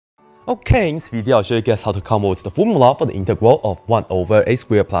Okay, in this video I'll show you guys how to come up with the formula for the integral of 1 over a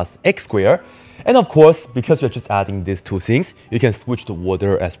squared plus x squared. And of course, because you're just adding these two things, you can switch the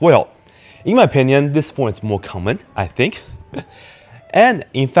order as well. In my opinion, this form is more common, I think. And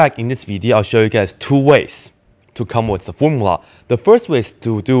in fact, in this video, I'll show you guys two ways to come up with the formula. The first way is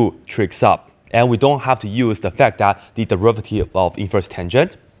to do trig sub, and we don't have to use the fact that the derivative of inverse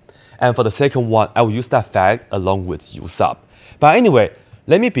tangent. And for the second one, I will use that fact along with u sub. But anyway,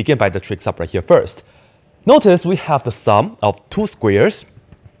 let me begin by the trig sub right here first. Notice we have the sum of two squares.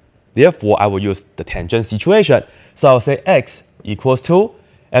 Therefore, I will use the tangent situation. So I'll say x equals to,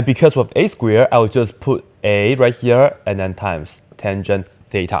 and because of a squared, I will just put a right here and then times tangent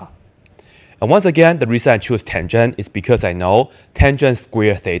theta. And once again, the reason I choose tangent is because I know tangent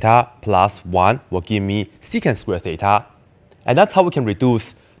square theta plus 1 will give me secant square theta. And that's how we can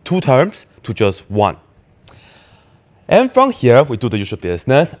reduce two terms to just one. And from here, we do the usual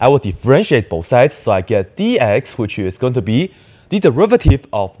business. I will differentiate both sides, so I get dx, which is going to be the derivative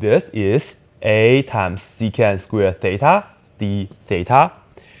of this is a times secant square theta d theta.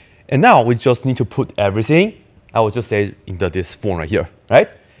 And now we just need to put everything, I will just say into this form right here, right?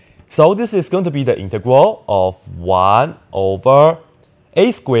 So this is going to be the integral of 1 over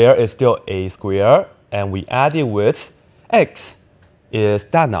a squared is still a squared, and we add it with x is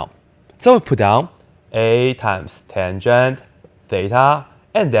that now. So we put down a times tangent theta,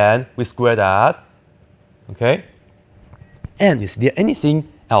 and then we square that, okay? And is there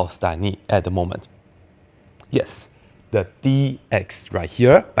anything else that I need at the moment? Yes, the dx right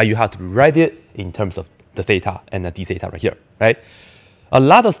here, but you have to write it in terms of the theta and the d theta right here, right? A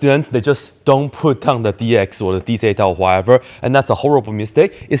lot of students, they just don't put down the dx or the d theta or whatever, and that's a horrible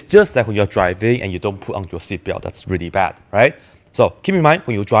mistake. It's just like when you're driving and you don't put on your seatbelt. That's really bad, right? So keep in mind,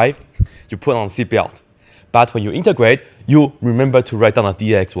 when you drive, you put on a seatbelt. But when you integrate, you remember to write down a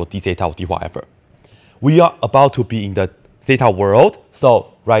dx or d theta or d whatever. We are about to be in the theta world,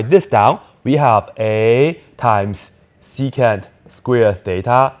 so write this down. We have a times secant square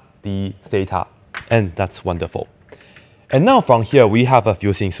theta d theta, and that's wonderful. And now from here, we have a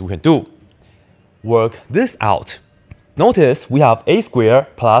few things we can do. Work this out. Notice we have a squared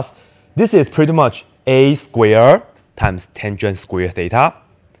plus, this is pretty much a squared times tangent square theta.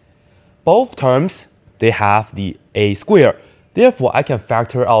 Both terms, they have the a squared. Therefore, I can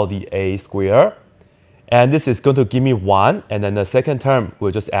factor out the a squared. And this is going to give me 1. And then the second term,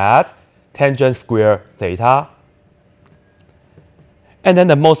 we'll just add tangent square theta. And then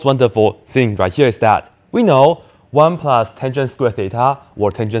the most wonderful thing right here is that we know 1 plus tangent square theta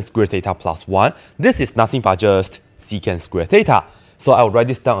or tangent square theta plus 1. This is nothing but just secant square theta. So I will write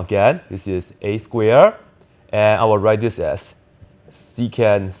this down again. This is a squared. And I will write this as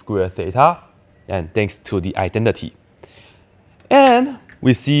secant square theta. And thanks to the identity. And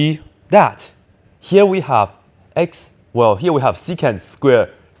we see that here we have x, well, here we have secant square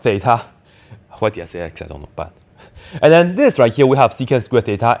theta. Why did I say x? I don't know, but. And then this right here, we have secant square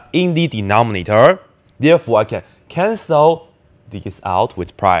theta in the denominator. Therefore, I can cancel this out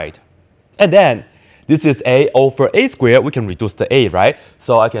with pride. And then this is a over a squared. We can reduce the a, right?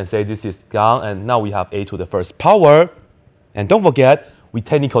 So I can say this is gone, and now we have a to the first power. And don't forget, we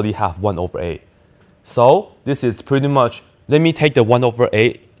technically have 1 over a. So this is pretty much, let me take the 1 over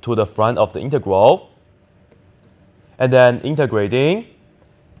a to the front of the integral. And then integrating,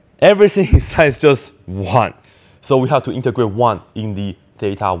 everything inside is just 1. So we have to integrate 1 in the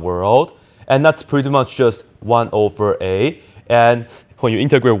theta world. And that's pretty much just 1 over a. And when you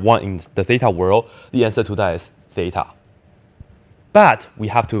integrate 1 in the theta world, the answer to that is theta. But we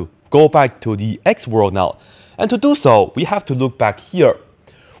have to go back to the x world now. And to do so, we have to look back here.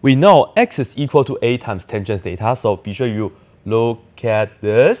 We know x is equal to a times tangent theta, so be sure you look at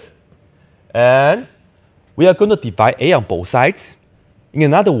this. And we are going to divide a on both sides. In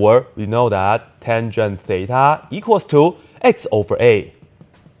another word, we know that tangent theta equals to x over a.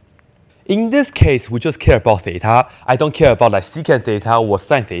 In this case, we just care about theta. I don't care about like secant theta or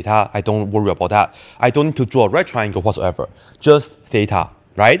sine theta. I don't worry about that. I don't need to draw a right triangle whatsoever. Just theta,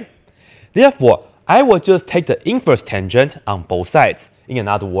 right? Therefore, I will just take the inverse tangent on both sides. In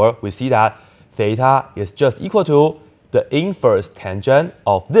another word, we see that theta is just equal to the inverse tangent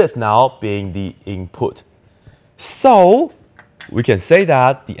of this now being the input. So we can say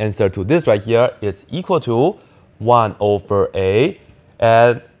that the answer to this right here is equal to 1 over a,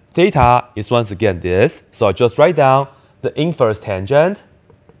 and theta is once again this. So I just write down the inverse tangent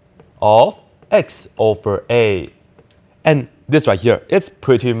of x over a. And this right here, it's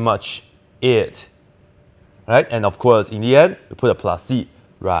pretty much it. Right? And of course, in the end, we put a plus c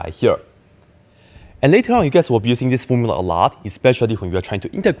right here. And later on, you guys will be using this formula a lot, especially when you are trying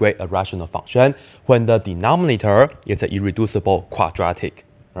to integrate a rational function when the denominator is an irreducible quadratic,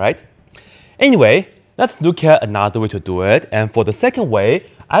 right? Anyway, let's look at another way to do it. And for the second way,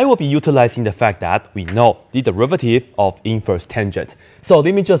 I will be utilizing the fact that we know the derivative of inverse tangent. So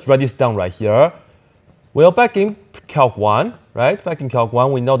let me just write this down right here. Well, back in Calc 1, right? Back in Calc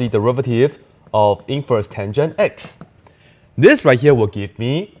 1, we know the derivative of inverse tangent x. This right here will give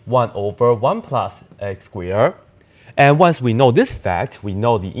me 1 over 1 plus x squared. And once we know this fact, we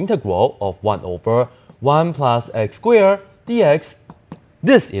know the integral of 1 over 1 plus x squared dx.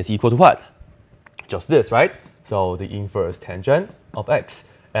 This is equal to what? Just this, right? So the inverse tangent of x.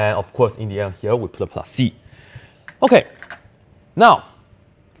 And of course, in the end here, we put a plus c. Okay, now,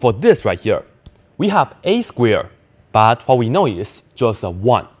 for this right here, we have a squared, but what we know is just a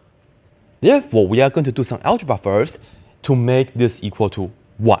 1. Therefore, we are going to do some algebra first to make this equal to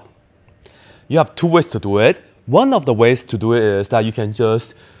 1. You have two ways to do it. One of the ways to do it is that you can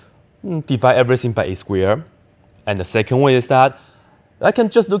just divide everything by a squared. And the second way is that I can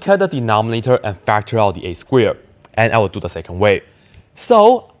just look at the denominator and factor out the a squared. And I will do the second way.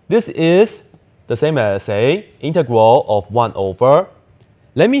 So this is the same as, say, integral of 1 over.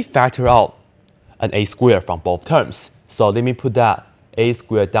 Let me factor out an a squared from both terms. So let me put that a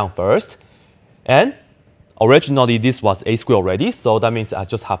squared down first. And originally, this was a squared already, so that means I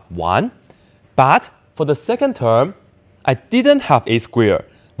just have 1. But for the second term, I didn't have a squared.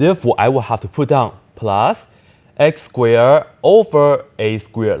 Therefore, I will have to put down plus x squared over a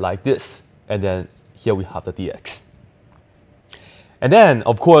squared like this. And then here we have the dx. And then,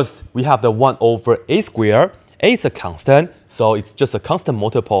 of course, we have the 1 over a squared. A is a constant, so it's just a constant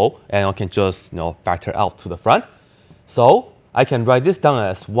multiple, and I can just factor out to the front. So I can write this down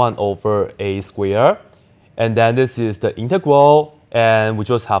as 1 over a squared. And then this is the integral, and we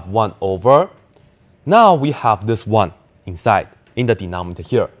just have 1 over. Now we have this 1 inside, in the denominator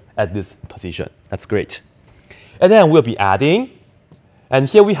here, at this position. That's great. And then we'll be adding. And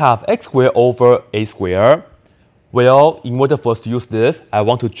here we have x squared over a squared. Well, in order for us to use this, I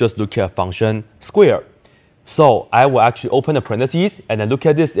want to just look at function square. So I will actually open the parentheses, and then look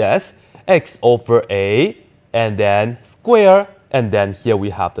at this as x over a, and then square, and then here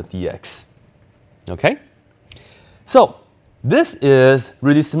we have the dx. Okay? So this is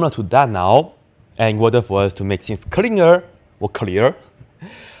really similar to that now. And in order for us to make things clear,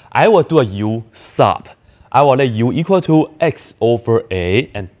 I will do a u sub. I will let u equal to x over a,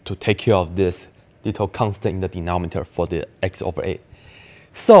 and to take care of this little constant in the denominator for the x over a.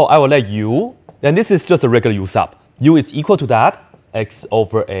 So I will let u, then this is just a regular u sub. U is equal to that, x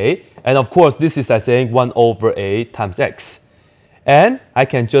over a. And of course, this is like saying 1 over a times x. And I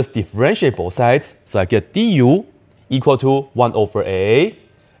can just differentiate both sides. So I get du equal to 1 over a,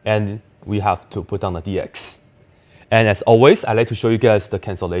 and we have to put down the dx. And as always, I like to show you guys the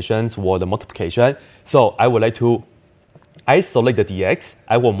cancellations or the multiplication. So I would like to isolate the dx.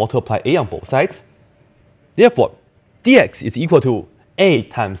 I will multiply a on both sides. Therefore, dx is equal to a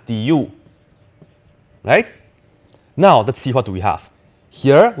times du. Right? Now, let's see what do we have.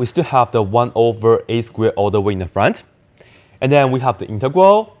 Here, we still have the 1 over a squared all the way in the front. And then we have the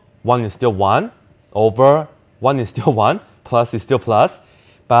integral. 1 is still 1 over 1 is still 1, plus is still plus.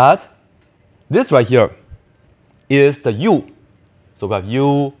 But this right here is the u. So we have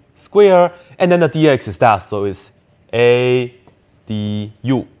u squared, and then the dx is that. So it's a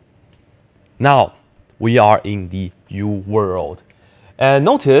du. Now, we are in the u world. And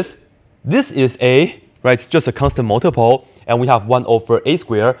notice, this is a, right? It's just a constant multiple. And we have 1 over a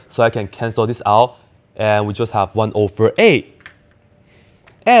squared. So I can cancel this out. And we just have 1 over a.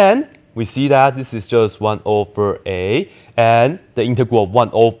 And we see that this is just 1 over a. And the integral of 1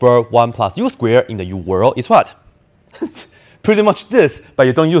 over 1 plus u squared in the u world is what? Pretty much this, but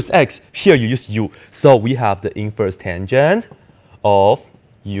you don't use x. Here you use u. So we have the inverse tangent of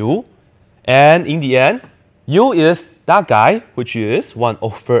u. And in the end, u is that guy, which is 1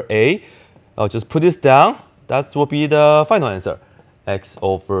 over a. I'll just put this down. That will be the final answer. X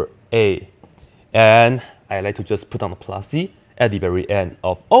over a. And I like to just put on the plus c at the very end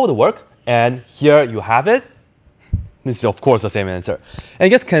of all the work. And here you have it. This is, of course, the same answer.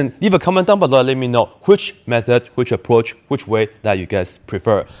 And you guys can leave a comment down below and let me know which method, which approach, which way that you guys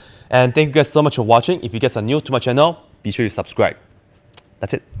prefer. And thank you guys so much for watching. If you guys are new to my channel, be sure you subscribe.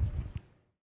 That's it.